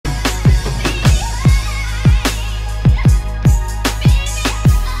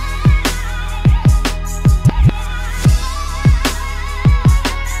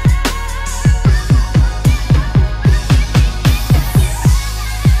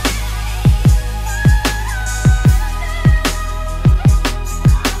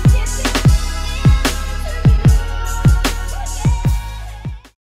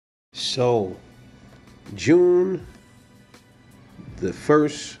So, June the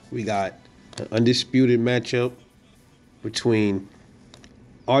 1st, we got an undisputed matchup between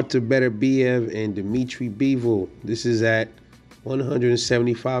Artur Beterbiev and Dmitry Bivol. This is at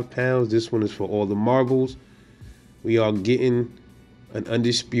 175 pounds. This one is for all the marbles. We are getting an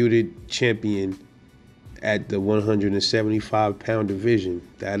undisputed champion at the 175-pound division.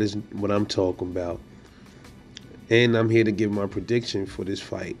 That is what I'm talking about. And I'm here to give my prediction for this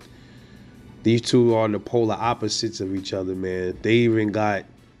fight. These two are the polar opposites of each other, man. They even got,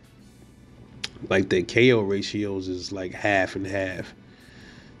 like, their KO ratios is like half and half.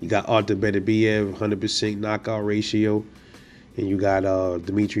 You got Artur Beterbiev, 100% knockout ratio. And you got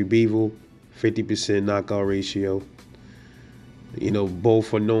Dmitry Bivol, 50% knockout ratio. You know,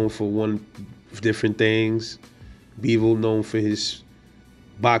 both are known for different things. Bivol known for his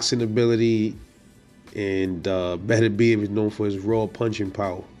boxing ability, and Beterbiev is known for his raw punching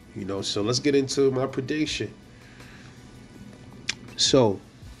power. You know, so let's get into my prediction. So,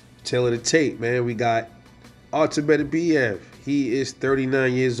 tail of the tape, man. We got Artur Beterbiev. He is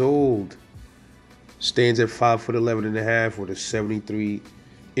 39 years old. Stands at 5'11.5" with a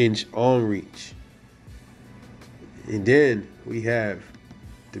 73-inch arm reach. And then we have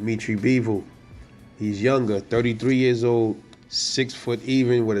Dmitry Bivol. He's younger, 33 years old, 6 foot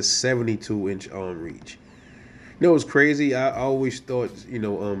even with a 72-inch arm reach. You know what's crazy? I always thought,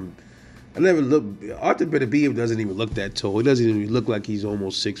 I never looked. Artur Beterbiev doesn't even look that tall. He doesn't even look like he's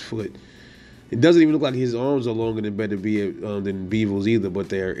almost 6 foot. It doesn't even look like his arms are longer than Beterbiev than Bivol's either, but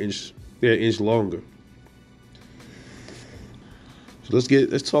they're an inch longer. So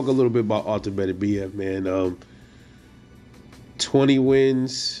let's talk a little bit about Artur Beterbiev, man. 20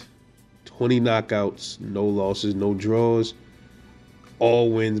 wins, 20 knockouts, no losses, no draws.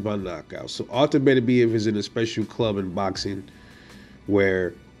 All wins by knockout. So Artur Beterbiev is in a special club in boxing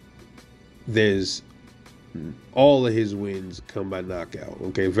where there's all of his wins come by knockout.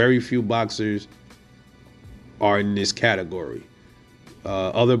 Okay, very few boxers are in this category.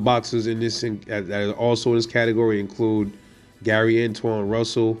 Other boxers that are also in this category include Gary Antoine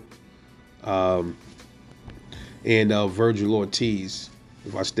Russell and Virgil Ortiz,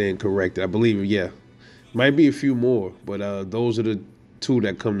 if I stand corrected. I believe, yeah. Might be a few more, but those are the two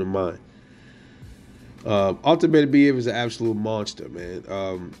that come to mind. Artur Beterbiev is an absolute monster,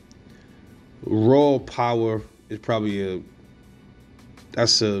 man. Raw power is probably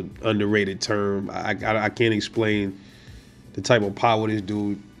that's a underrated term. I can't explain the type of power this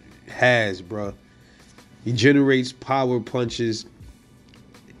dude has, bro. He generates power punches.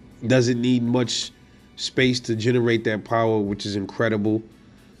 Doesn't need much space to generate that power, which is incredible.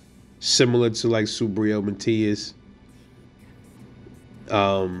 Similar to like Subriel Matias.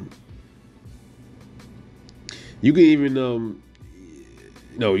 You can even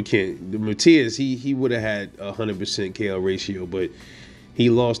no, you can't. The Matias, he would have had 100% KO ratio, but he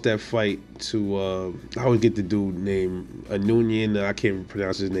lost that fight to I always get the dude named Anunian. I can't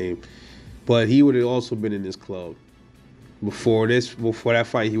pronounce his name, but he would have also been in this club before that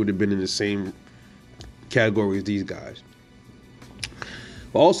fight. He would have been in the same category as these guys.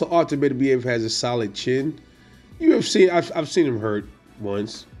 But also, Artur Beterbiev has a solid chin. I've seen him hurt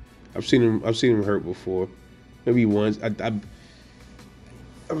once. I've seen him hurt before, maybe once. I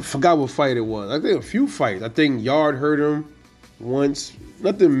forgot what fight it was. I think a few fights. I think Yard hurt him once.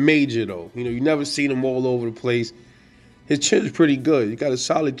 Nothing major though. You never seen him all over the place. His chin's pretty good. He got a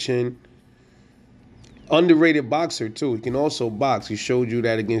solid chin. Underrated boxer too. He can also box. He showed you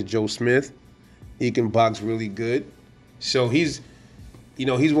that against Joe Smith. He can box really good. So he's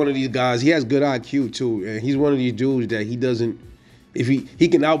one of these guys. He has good IQ too, and he's one of these dudes that he doesn't. If he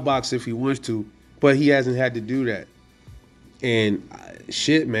can outbox if he wants to, but he hasn't had to do that. And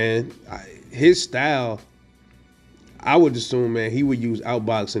shit, man, his style, I would assume, man, he would use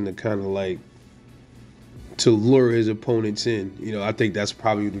outboxing to kind of like to lure his opponents in. I think that's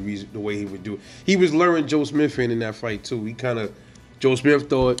probably the way he would do it. He was luring Joe Smith in that fight too. Joe Smith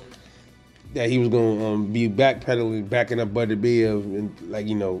thought that he was going to be backpedaling, backing up Beterbiev, and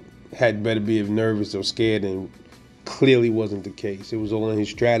had Beterbiev nervous or scared, and clearly wasn't the case. It was all in his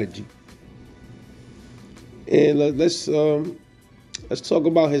strategy. And let's talk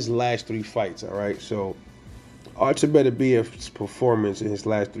about his last 3 fights. All right, so Artur Beterbiev's performance in his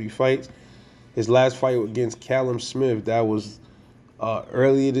last 3 fights. His last fight against Callum Smith, that was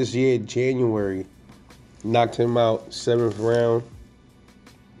earlier this year, January. Knocked him out 7th round.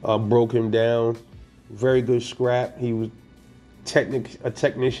 Broke him down. Very good scrap. He was a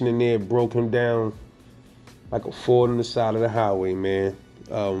technician in there. Broke him down like a Ford on the side of the highway, man.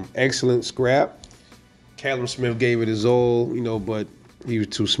 Excellent scrap. Callum Smith gave it his all, but He was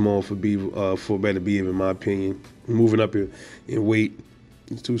too small for Beterbiev, in my opinion. Moving up in weight,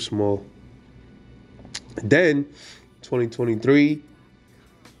 he's too small. Then, 2023,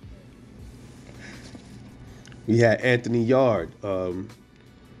 we had Anthony Yard.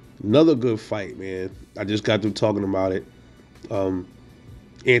 Another good fight, man. I just got through talking about it.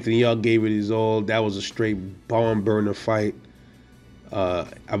 Anthony Yard gave it his all. That was a straight barn burner fight.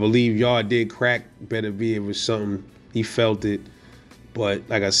 I believe Yard did crack Beterbiev with something. He felt it. But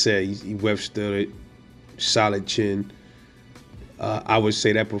like I said, he withstood it. Solid chin. I would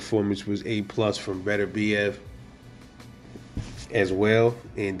say that performance was A+ from Beterbiev as well.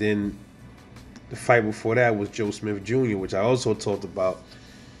 And then the fight before that was Joe Smith Jr., which I also talked about.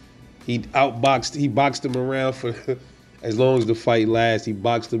 He boxed him around for as long as the fight lasted. He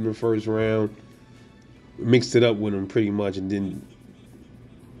boxed him in the first round, mixed it up with him pretty much, and then,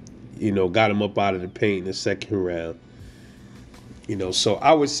 got him up out of the paint in the second round. So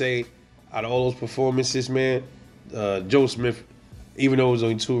I would say out of all those performances, man, Joe Smith, even though it was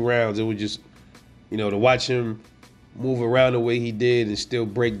only 2 rounds, it was just, to watch him move around the way he did and still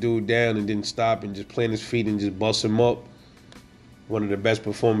break dude down and then stop and just plant his feet and just bust him up. One of the best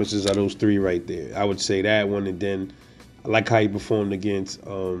performances of those 3 right there. I would say that one, and then I like how he performed against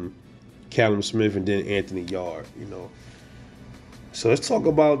Callum Smith and then Anthony Yard, So let's talk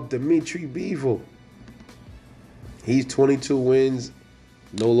about Dmitry Bivol. He's 22 wins,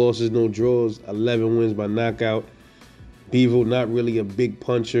 no losses, no draws, 11 wins by knockout. Bivol, not really a big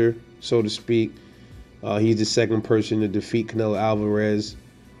puncher, so to speak. He's the second person to defeat Canelo Alvarez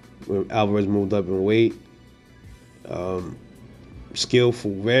when Alvarez moved up in weight.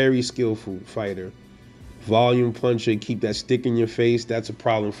 Skillful, very skillful fighter. Volume puncher, keep that stick in your face. That's a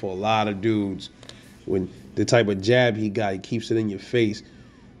problem for a lot of dudes. When the type of jab he got, he keeps it in your face.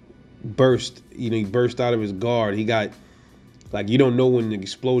 He burst out of his guard. He got, you don't know when the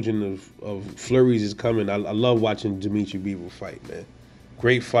explosion of flurries is coming. I love watching Dmitry Bivol fight, man.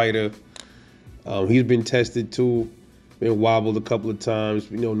 Great fighter. He's been tested too. Been wobbled a couple of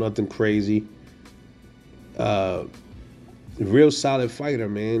times. Nothing crazy. Real solid fighter,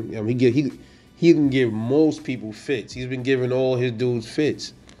 man. He can give most people fits. He's been giving all his dudes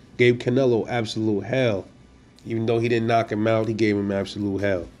fits. Gave Canelo absolute hell. Even though he didn't knock him out, he gave him absolute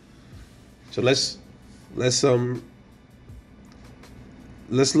hell. So let's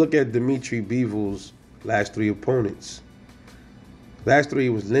look at Dmitry Bivol's last 3 opponents. Last 3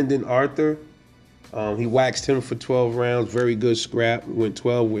 was Lyndon Arthur. He waxed him for 12 rounds. Very good scrap. Went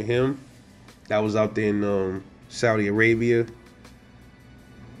 12 with him. That was out there in Saudi Arabia.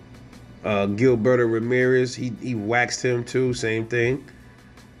 Gilberto Ramirez, he waxed him too, same thing.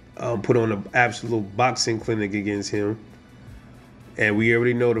 Put on an absolute boxing clinic against him. And we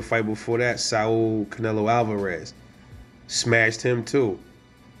already know the fight before that, Saul Canelo Alvarez. Smashed him too.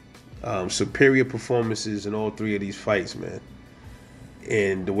 Superior performances in all 3 of these fights, man.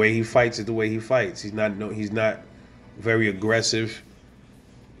 And the way he fights is the way he fights. He's not very aggressive.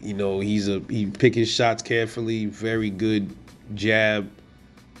 He pick his shots carefully, very good jab.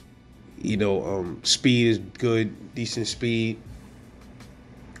 Speed is good, decent speed.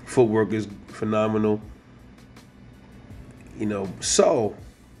 Footwork is phenomenal. So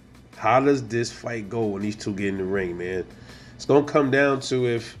how does this fight go when these two get in the ring, man? It's gonna come down to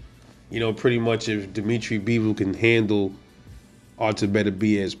if Dmitry Bivol can handle Artur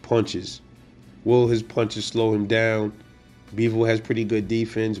Beterbiev's punches. Will his punches slow him down? Bivol has pretty good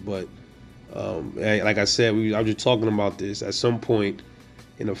defense, but like I said, I was just talking about this. At some point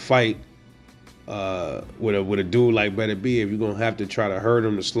in a fight with a dude like Beterbiev, you're gonna have to try to hurt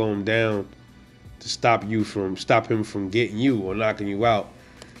him to slow him down to stop him from getting you or knocking you out.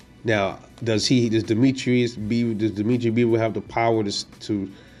 Now, does Dmitry Bivol have the power to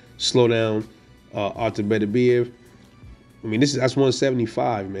slow down Artur Beterbiev? I mean, that's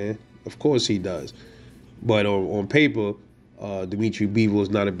 175, man. Of course he does. But on paper, Dmitry Bivol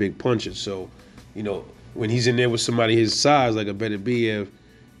is not a big puncher. So, when he's in there with somebody his size, like a Beterbiev,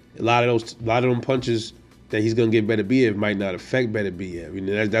 a lot of them punches that he's gonna get Beterbiev might not affect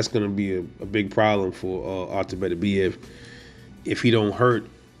Beterbiev. That's gonna be a big problem for Artur Beterbiev if he don't hurt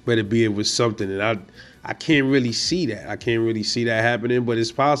Beterbiev with something. And I can't really see that. I can't really see that happening. But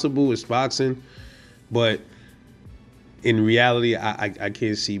it's possible. It's boxing. But in reality, I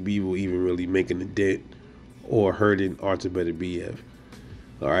can't see Bivol even really making a dent or hurting Artur Beterbiev.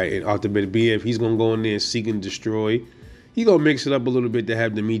 All right, and Artur Beterbiev, he's gonna go in there and seek and destroy. He's gonna mix it up a little bit to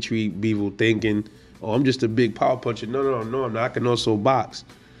have Dmitry Bivol thinking, "Oh, I'm just a big power puncher." No, I'm not. I can also box.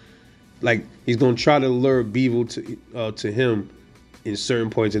 Like, he's gonna try to lure Bivol to him in certain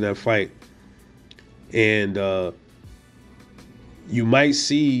points in that fight, and you might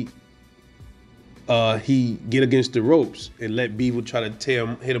see he get against the ropes and let Bivol try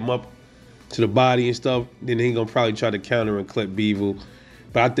to hit him up to the body and stuff. Then he gonna probably try to counter and clip Bivol.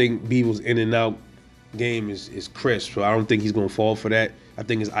 But I think Bivol's in and out game is crisp, so I don't think he's gonna fall for that. I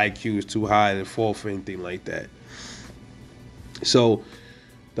think his IQ is too high to fall for anything like that. So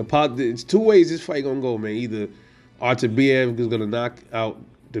it's two ways this fight gonna go, man. Either Artur Beterbiev is gonna knock out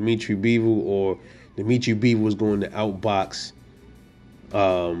Dmitry Bivol, or Dmitry Bivol is going to outbox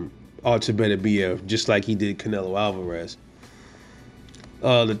Artur Beterbiev, just like he did Canelo Alvarez.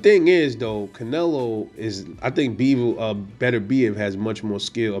 The thing is, though, I think Beterbiev has much more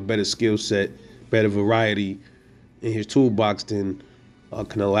skill, a better skill set, better variety in his toolbox than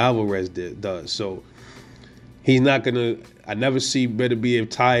Canelo Alvarez does. So he's not gonna. I never see Beterbiev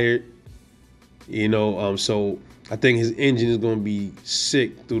tired, So I think his engine is gonna be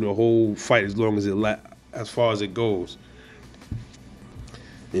sick through the whole fight as far as it goes.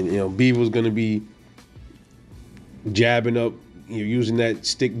 And Bivol's gonna be jabbing up, using that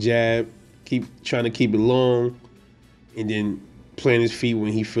stick jab, trying to keep it long, and then playing his feet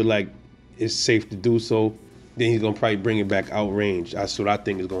when he feel like it's safe to do so. Then he's gonna probably bring it back outrange. That's what I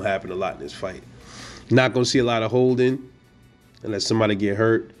think is gonna happen a lot in this fight. Not gonna see a lot of holding unless somebody get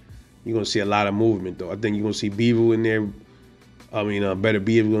hurt. You're gonna see a lot of movement though. I think you're gonna see Bivol in there.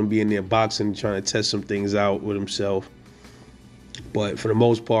 Beterbiev gonna be in there boxing, trying to test some things out with himself. But for the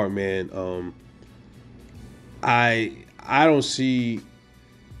most part, man, I don't see.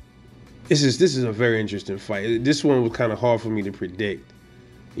 This is a very interesting fight. This one was kind of hard for me to predict,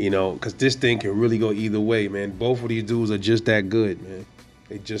 because this thing can really go either way, man. Both of these dudes are just that good, man.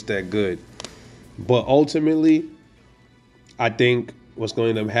 They're just that good. But ultimately, I think what's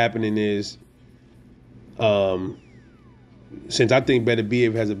going to end up happening is, since I think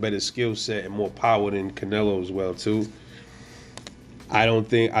Beterbiev has a better skill set and more power than Canelo as well too, I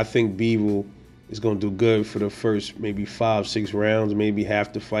think Bivol is going to do good for the first maybe 5-6 rounds, maybe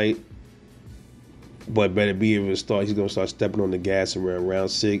half the fight. But Beterbiev he's going to start stepping on the gas around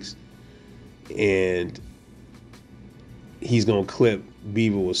round 6, and he's going to clip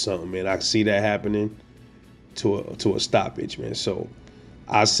Bivol or something, man. I can see that happening to a stoppage, man. So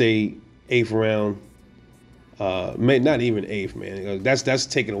I say 8th round. Not even 8th, man. That's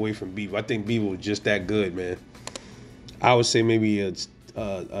taken away from Bivol. I think Bivol is just that good, man. I would say maybe a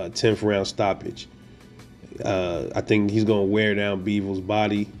 10th round stoppage. I think he's gonna wear down Bivol's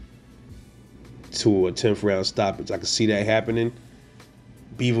body to a 10th round stoppage. I can see that happening.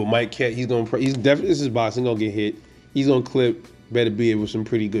 Bivol might catch. He's definitely, this is boxing. Gonna get hit. He's gonna clip Beterbiev with some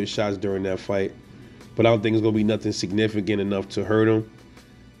pretty good shots during that fight, but I don't think it's gonna be nothing significant enough to hurt him.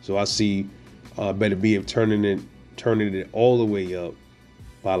 So I see Beterbiev turning it all the way up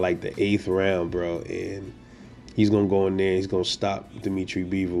by like the 8th round, bro, and he's gonna go in there. He's gonna stop Dmitry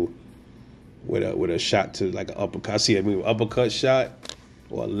Bivol with a shot to like an uppercut. I see an uppercut shot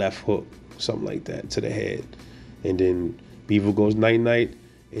or a left hook, something like that to the head, and then Bivol goes night-night,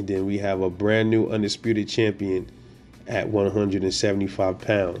 and then we have a brand new undisputed champion at 175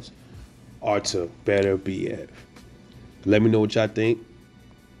 pounds, Artur Beterbiev. Let me know what y'all think.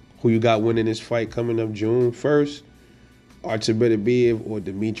 Who you got winning this fight coming up June 1st? Artur Beterbiev or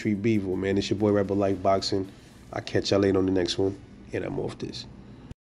Dmitry Bivol, man. It's your boy Rebel Life Boxing. I'll catch y'all later on the next one, and I'm off this.